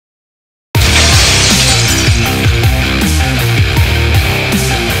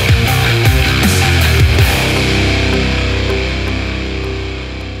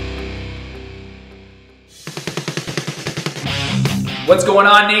What's going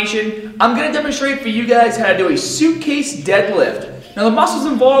on, nation? I'm going to demonstrate for you guys how to do a suitcase deadlift. Now the muscles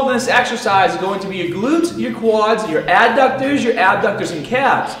involved in this exercise are going to be your glutes, your quads, your abductors and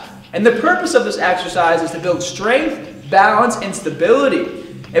calves. And the purpose of this exercise is to build strength, balance, and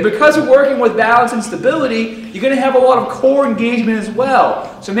stability. And because we're working with balance and stability, you're going to have a lot of core engagement as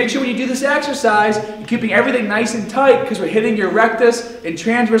well. So make sure when you do this exercise, you're keeping everything nice and tight because we're hitting your rectus and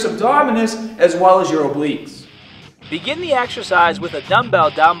transverse abdominis as well as your obliques. Begin the exercise with a dumbbell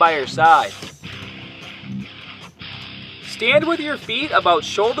down by your side. Stand with your feet about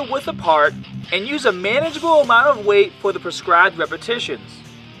shoulder width apart and use a manageable amount of weight for the prescribed repetitions.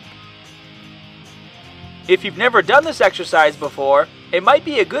 If you've never done this exercise before, it might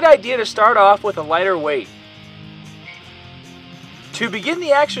be a good idea to start off with a lighter weight. To begin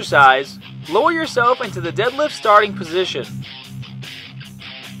the exercise, lower yourself into the deadlift starting position.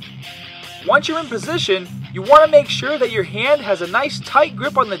 Once you're in position, you want to make sure that your hand has a nice tight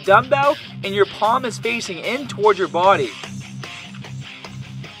grip on the dumbbell and your palm is facing in towards your body.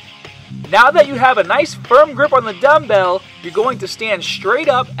 Now that you have a nice firm grip on the dumbbell, you're going to stand straight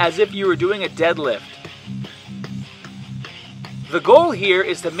up as if you were doing a deadlift. The goal here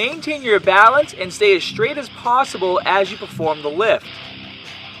is to maintain your balance and stay as straight as possible as you perform the lift.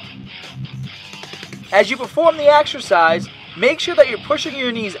 As you perform the exercise, make sure that you're pushing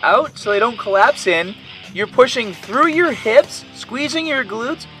your knees out so they don't collapse in. You're pushing through your hips, squeezing your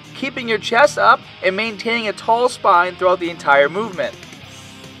glutes, keeping your chest up, and maintaining a tall spine throughout the entire movement.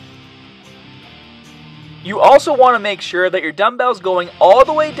 You also want to make sure that your dumbbell's going all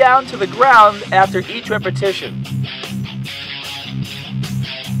the way down to the ground after each repetition.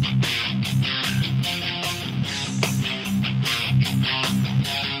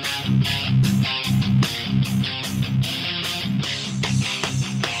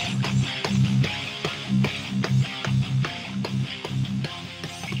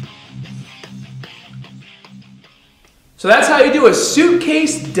 So that's how you do a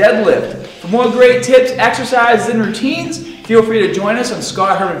suitcase deadlift. For more great tips, exercises, and routines, feel free to join us on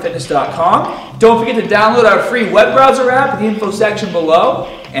scotthermanfitness.com. Don't forget to download our free web browser app in the info section below.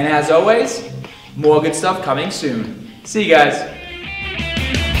 And as always, more good stuff coming soon. See you guys.